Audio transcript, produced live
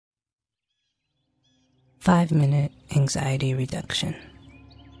5-minute anxiety reduction.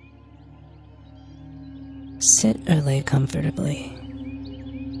 Sit or lay comfortably,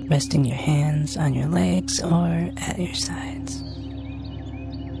 resting your hands on your legs or at your sides.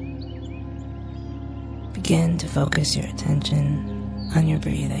 Begin to focus your attention on your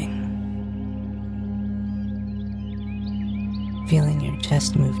breathing, feeling your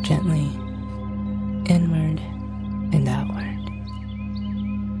chest move gently inward and outward.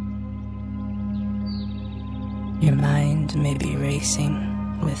 Your mind may be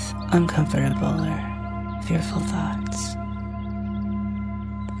racing with uncomfortable or fearful thoughts,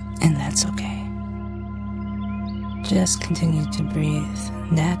 and that's okay. Just continue to breathe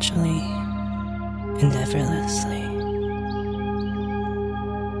naturally and effortlessly.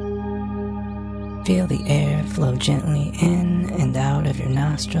 Feel the air flow gently in and out of your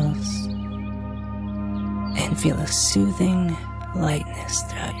nostrils, and feel a soothing lightness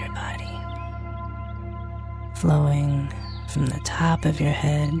throughout your body, flowing from the top of your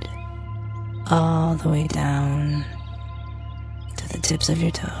head all the way down to the tips of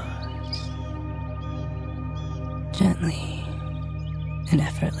your toes, gently and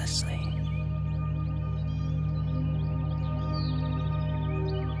effortlessly.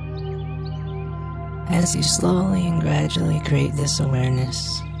 As you slowly and gradually create this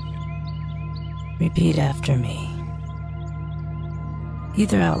awareness, repeat after me,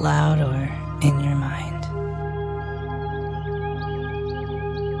 either out loud or in your mind.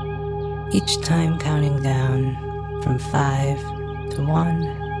 Each time counting down from 5 to 1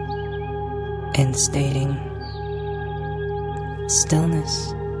 and stating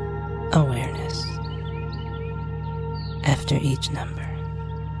stillness, awareness after each number.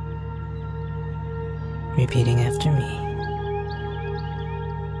 Repeating after me.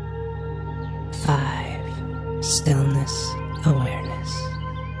 5, stillness, awareness.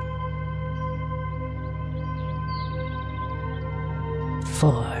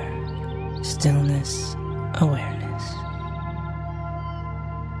 4, stillness, awareness.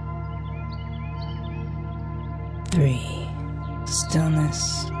 3,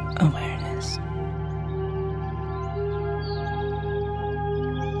 stillness, awareness.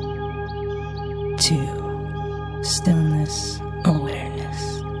 2, stillness,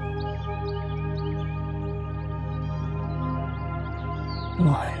 awareness.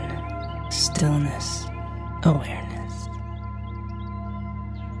 1, stillness, awareness.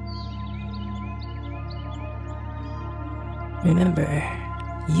 Remember,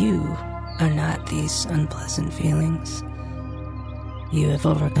 you are not these unpleasant feelings. You have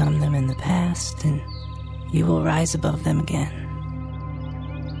overcome them in the past, and you will rise above them again,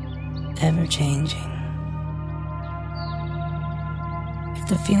 ever changing. If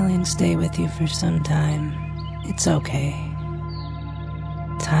the feelings stay with you for some time, it's okay.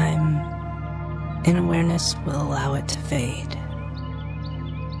 Time and awareness will allow it to fade.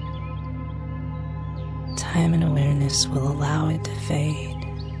 Time and awareness will allow it to fade.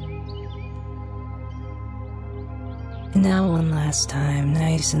 And now one last time,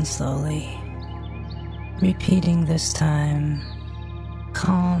 nice and slowly, repeating this time,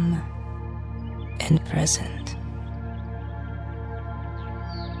 calm and present.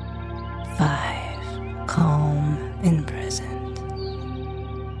 5, calm and present.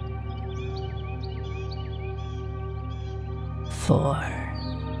 4,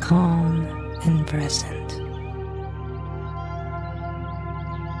 calm and present.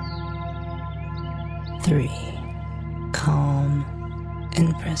 3, calm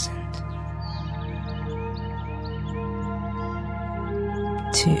and present.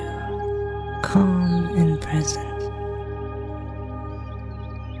 2, calm and present.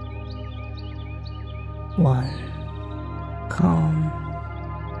 1, calm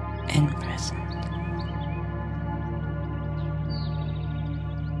and present.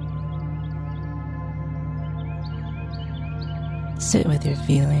 Sit with your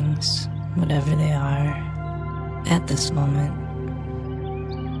feelings, whatever they are, at this moment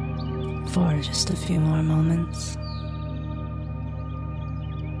for just a few more moments.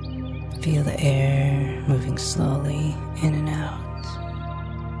 Feel the air moving slowly in and out,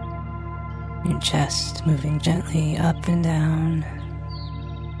 your chest moving gently up and down,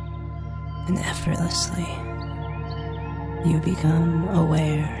 and effortlessly you become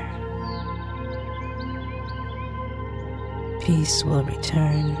aware. Peace will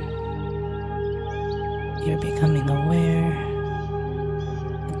return. You're becoming aware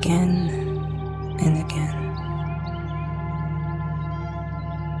again and again.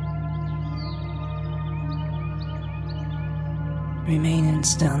 Remain in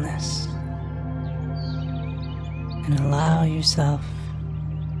stillness and allow yourself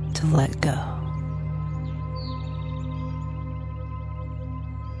to let go.